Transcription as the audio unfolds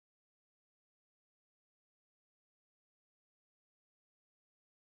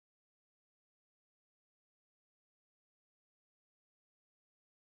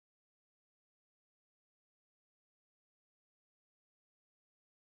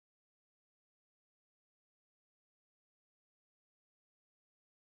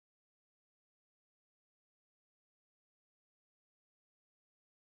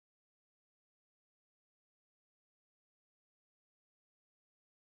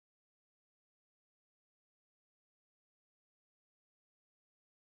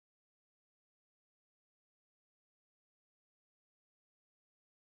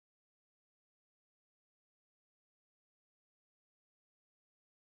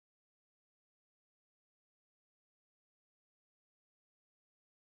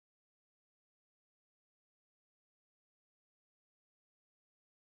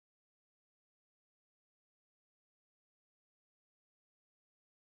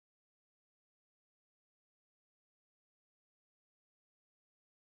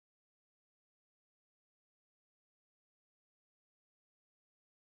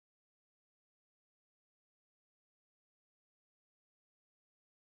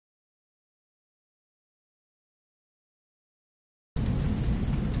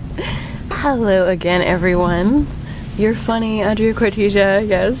Hello again, everyone. You're funny, Andrea Cortesia.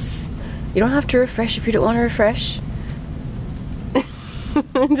 Yes. You don't have to refresh if you don't want to refresh.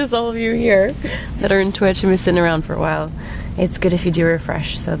 Just all of you here that are in Twitch and been sitting around for a while. It's good if you do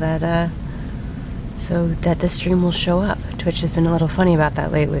refresh so that the stream will show up. Twitch has been a little funny about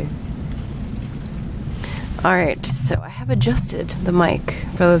that lately. Alright, so I have adjusted the mic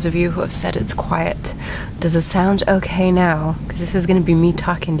for those of you who have said it's quiet. Does it sound okay now? Because this is going to be me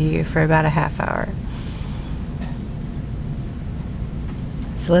talking to you for about a half hour.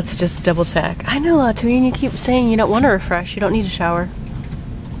 So let's just double check. I know, Latween, you keep saying you don't want to refresh. You don't need a shower.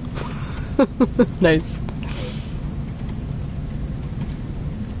 Nice.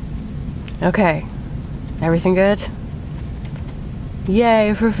 Okay. Everything good?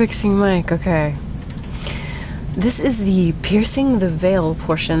 Yay for fixing mic. Okay. This is the Piercing the Veil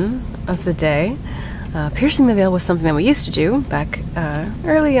portion of the day. Piercing the Veil was something that we used to do back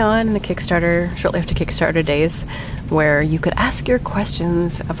early on in the Kickstarter, shortly after Kickstarter days, where you could ask your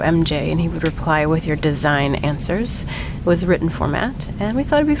questions of MJ and he would reply with your design answers. It was a written format, and we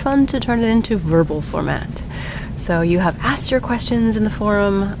thought it'd be fun to turn it into verbal format. So you have asked your questions in the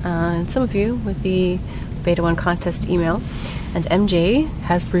forum, and some of you with the Beta 1 contest email, and MJ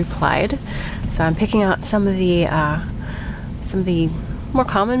has replied. So I'm picking out some of the more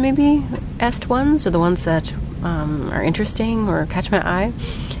common, maybe, asked ones, or the ones that are interesting or catch my eye,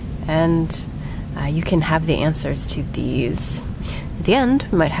 and you can have the answers to these. At the end,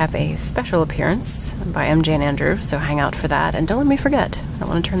 we might have a special appearance by MJ and Andrew, so hang out for that, and don't let me forget. I don't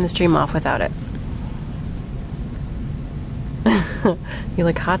want to turn the stream off without it. You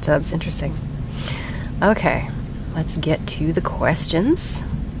like hot tubs? Interesting. Okay, let's get to the questions.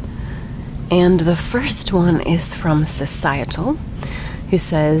 And the first one is from Societal, who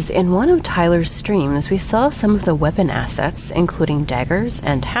says, in one of Tyler's streams, we saw some of the weapon assets, including daggers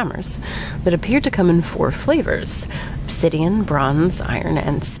and hammers, that appeared to come in 4 flavors: obsidian, bronze, iron,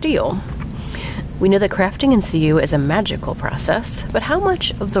 and steel. We know that crafting in CU is a magical process, but how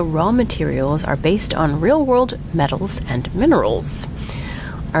much of the raw materials are based on real-world metals and minerals?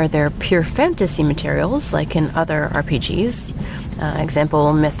 Are there pure fantasy materials, like in other RPGs?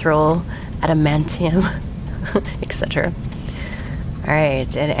 Example, mithril, adamantium, etc.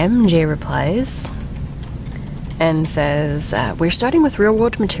 Alright, and MJ replies and says, we're starting with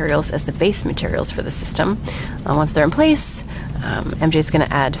real-world materials as the base materials for the system. Once they're in place, MJ's going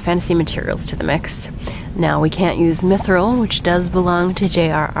to add fantasy materials to the mix. Now, we can't use mithril, which does belong to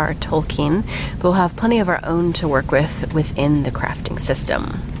J.R.R. Tolkien, but we'll have plenty of our own to work with within the crafting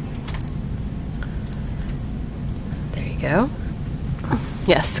system. There you go.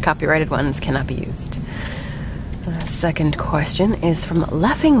 Yes, copyrighted ones cannot be used. The second question is from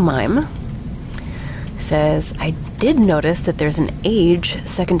Laughing Mime. Says, I did notice that there's an age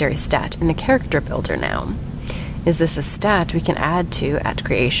secondary stat in the character builder now. Is this a stat we can add to at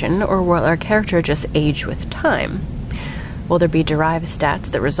creation, or will our character just age with time? Will there be derived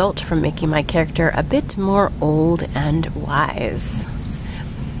stats that result from making my character a bit more old and wise?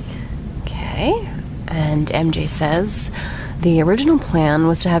 Okay, and MJ says, the original plan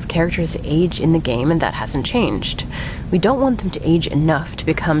was to have characters age in the game, and that hasn't changed. We don't want them to age enough to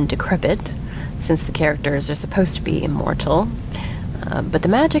become decrepit, since the characters are supposed to be immortal, but the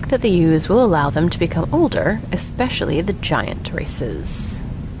magic that they use will allow them to become older, especially the giant races.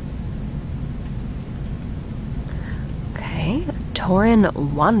 Okay, Torin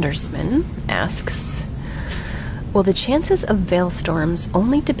Wandersman asks, will the chances of Veilstorms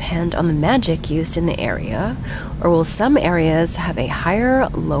only depend on the magic used in the area, or will some areas have a higher,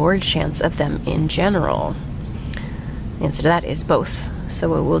 lower chance of them in general? The answer to that is both.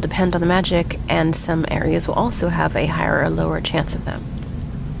 So it will depend on the magic, and some areas will also have a higher or lower chance of them.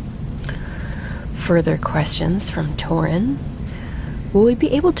 Further questions from Torin. Will we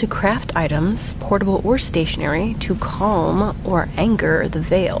be able to craft items, portable or stationary, to calm or anger the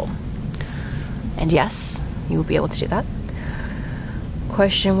Veil? And yes, you will be able to do that.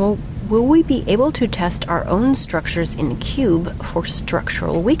 Question, will we be able to test our own structures in Cube for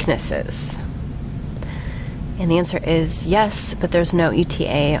structural weaknesses? And the answer is yes, but there's no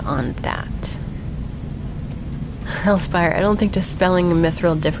ETA on that. Hellspire, I don't think just spelling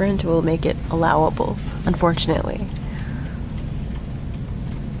mithril different will make it allowable, unfortunately.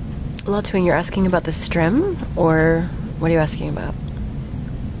 Lotwing, you're asking about the Strem, or what are you asking about?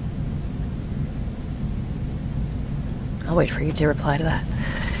 I'll wait for you to reply to that.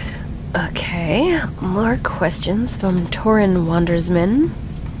 Okay, more questions from Torin Wandersman.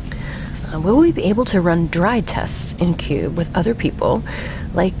 Will we be able to run dry tests in Cube with other people,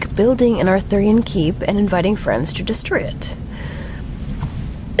 like building an Arthurian keep and inviting friends to destroy it?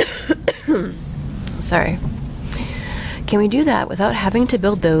 Sorry. Can we do that without having to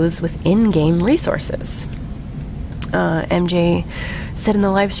build those with in-game resources? MJ said in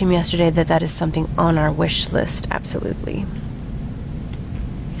the live stream yesterday that that is something on our wish list. Absolutely.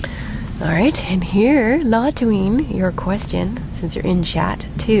 Alright, and here, Lawtween, your question, since you're in chat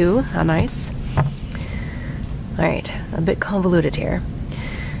too. How nice. Alright, a bit convoluted here.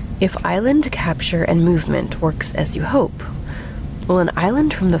 If island capture and movement works as you hope, will an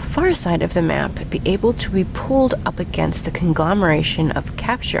island from the far side of the map be able to be pulled up against the conglomeration of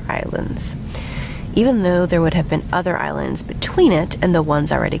capture islands, even though there would have been other islands between it and the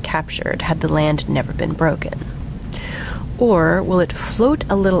ones already captured had the land never been broken? Or will it float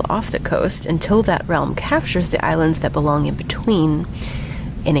a little off the coast until that realm captures the islands that belong in between,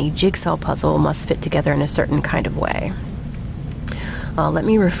 and a jigsaw puzzle must fit together in a certain kind of way? Let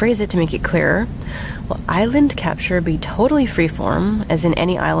me rephrase it to make it clearer. Will island capture be totally freeform, as in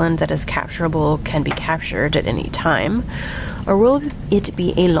any island that is capturable can be captured at any time? Or will it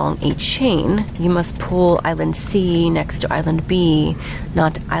be along a chain? You must pull island C next to island B,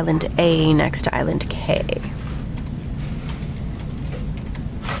 not island A next to island K.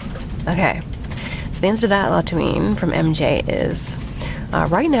 Okay, so the answer to that, Lawtween, from MJ is,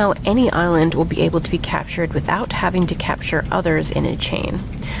 right now any island will be able to be captured without having to capture others in a chain.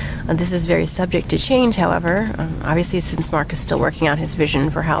 This is very subject to change, however, obviously, since Mark is still working out his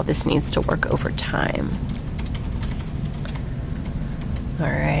vision for how this needs to work over time.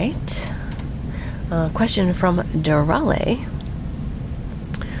 Alright. Question from Dorale.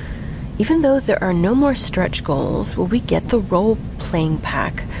 Even though there are no more stretch goals, will we get the role-playing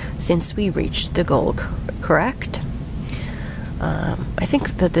pack since we reached the goal, correct? I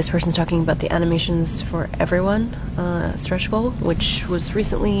think that this person's talking about the Animations for Everyone stretch goal, which was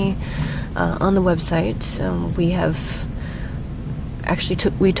recently on the website. We have actually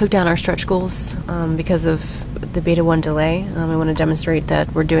took down our stretch goals because of the Beta 1 delay. We want to demonstrate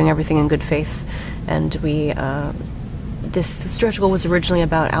that we're doing everything in good faith, and this stretch goal was originally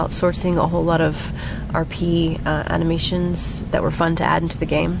about outsourcing a whole lot of RP animations that were fun to add into the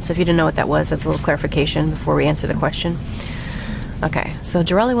game. So if you didn't know what that was, that's a little clarification before we answer the question. Okay, so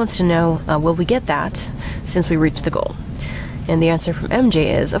Dorelli wants to know, will we get that since we reached the goal? And the answer from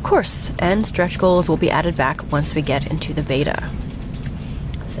MJ is, of course, and stretch goals will be added back once we get into the beta.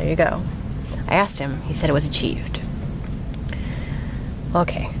 So there you go. I asked him, he said it was achieved.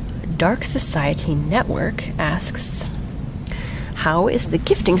 Okay, Dark Society Network asks, how is the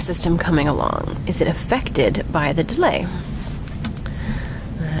gifting system coming along? Is it affected by the delay?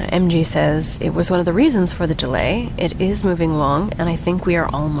 MG says, it was one of the reasons for the delay. It is moving along, and I think we are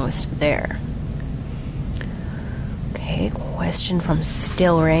almost there. Okay, question from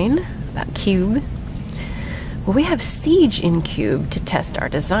Stillrain about Cube. Will we have Siege in Cube to test our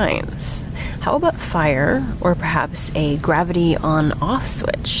designs? How about Fire, or perhaps a gravity on-off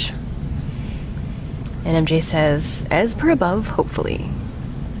switch? And MJ says, as per above, hopefully.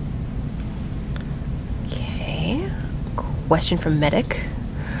 Okay, question from Medic.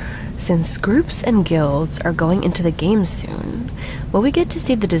 Since groups and guilds are going into the game soon, will we get to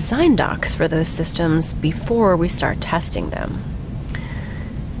see the design docs for those systems before we start testing them?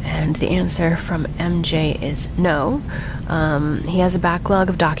 And the answer from MJ is no. He has a backlog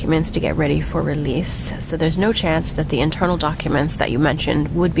of documents to get ready for release, so there's no chance that the internal documents that you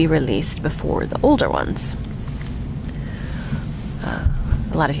mentioned would be released before the older ones. A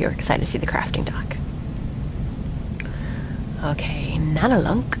lot of you are excited to see the crafting doc. Okay,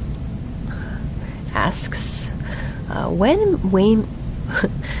 Nanalunk asks, when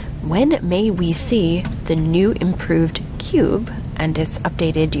may we see the new improved Cube and its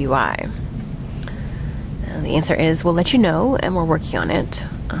updated UI? And the answer is, we'll let you know, and we're working on it.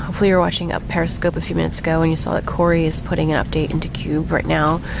 Hopefully you're watching up Periscope a few minutes ago and you saw that Corey is putting an update into Cube right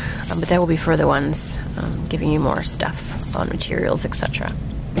now, but there will be further ones giving you more stuff on materials, etc.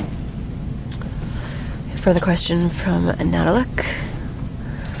 Further question from Nadaluk.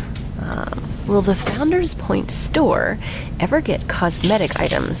 Will the Founders Point store ever get cosmetic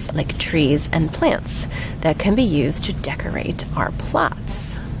items like trees and plants that can be used to decorate our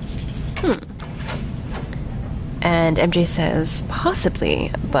plots? And MJ says,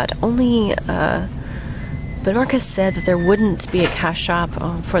 possibly, but only, but Marcus said that there wouldn't be a cash shop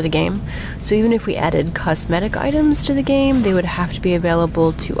for the game, so even if we added cosmetic items to the game, they would have to be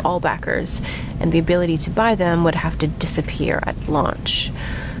available to all backers, and the ability to buy them would have to disappear at launch.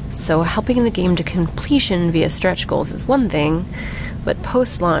 So helping the game to completion via stretch goals is one thing, but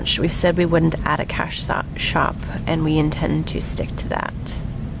post-launch we've said we wouldn't add a cash shop, and we intend to stick to that.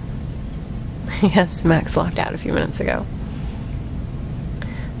 Yes, Max walked out a few minutes ago.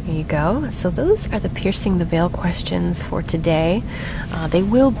 There you go. So those are the Piercing the Veil questions for today. They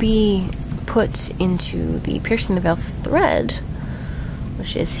will be put into the Piercing the Veil thread,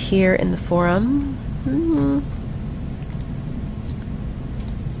 which is here in the forum.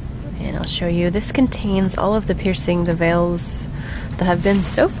 And I'll show you. This contains all of the Piercing the Veils that have been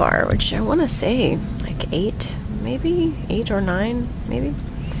so far, which I want to say like 8, maybe 8 or 9, maybe.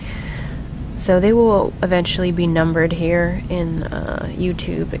 So they will eventually be numbered here in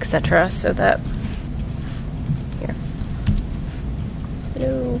YouTube, etc. So that here,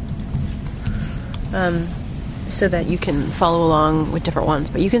 hello, so that you can follow along with different ones.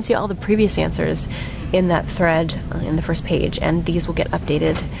 But you can see all the previous answers in that thread in the first page, and these will get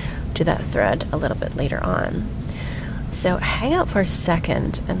updated to that thread a little bit later on. So hang out for a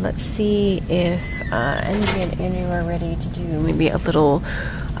second and let's see if Andy and Andrew are ready to do maybe a little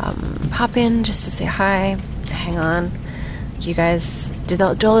pop in just to say hi. Hang on. Did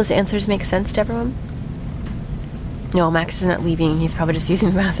all those answers make sense to everyone? No, Max is not leaving. He's probably just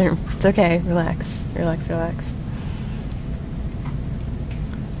using the bathroom. It's okay. Relax. Relax, relax.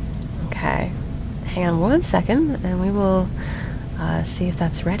 Okay. Hang on 1 second and we will see if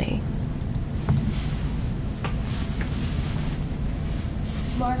that's ready.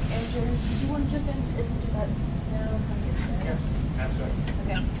 Mark, Andrew, do you want to jump in and do that now? Yeah, absolutely.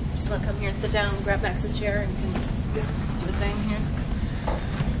 Okay. Just want to come here and sit down and grab Max's chair and you can do a thing here.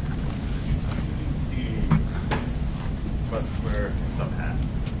 You must wear some hat.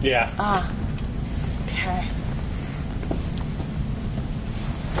 Yeah. Ah. Okay.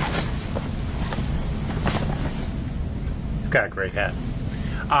 He's got a great hat.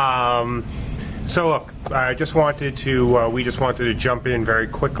 So look, we just wanted to jump in very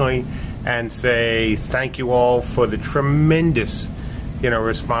quickly and say thank you all for the tremendous,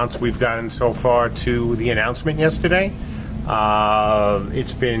 response we've gotten so far to the announcement yesterday.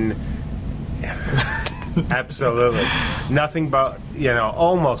 It's been absolutely nothing but,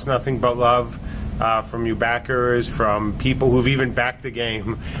 almost nothing but love from you backers, from people who've even backed the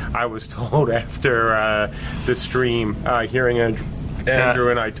game. I was told after the stream, hearing Andrew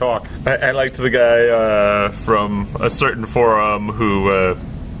and I talk. I liked the guy from a certain forum who,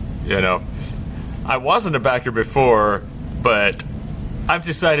 I wasn't a backer before, but I've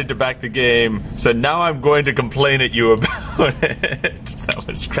decided to back the game, so now I'm going to complain at you about it. That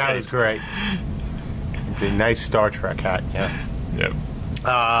was great. That was great. The nice Star Trek hat, yeah. Yep.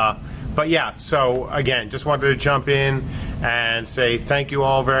 But yeah, so again, just wanted to jump in and say thank you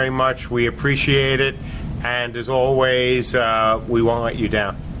all very much. We appreciate it. And as always, we won't let you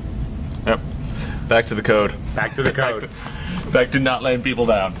down. Yep. Back to the code. Back to the code. back to not letting people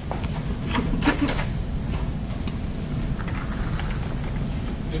down.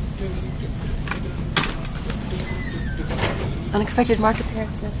 Unexpected Mark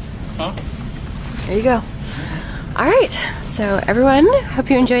appearances. Huh? There you go. All right. So everyone, hope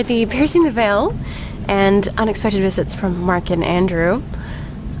you enjoyed the Piercing the Veil and unexpected visits from Mark and Andrew.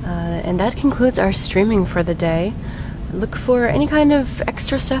 And that concludes our streaming for the day. Look for any kind of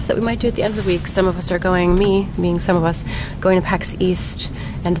extra stuff that we might do at the end of the week. Some of us are going, me being some of us, going to PAX East,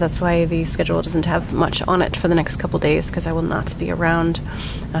 and that's why the schedule doesn't have much on it for the next couple days, because I will not be around.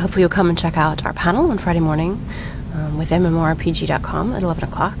 Hopefully you'll come and check out our panel on Friday morning with MMORPG.com at 11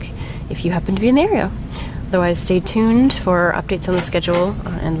 o'clock if you happen to be in the area. Otherwise, stay tuned for updates on the schedule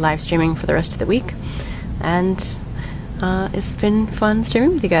and live streaming for the rest of the week. And it's been fun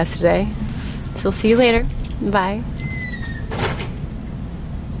streaming with you guys today. So we'll see you later. Bye.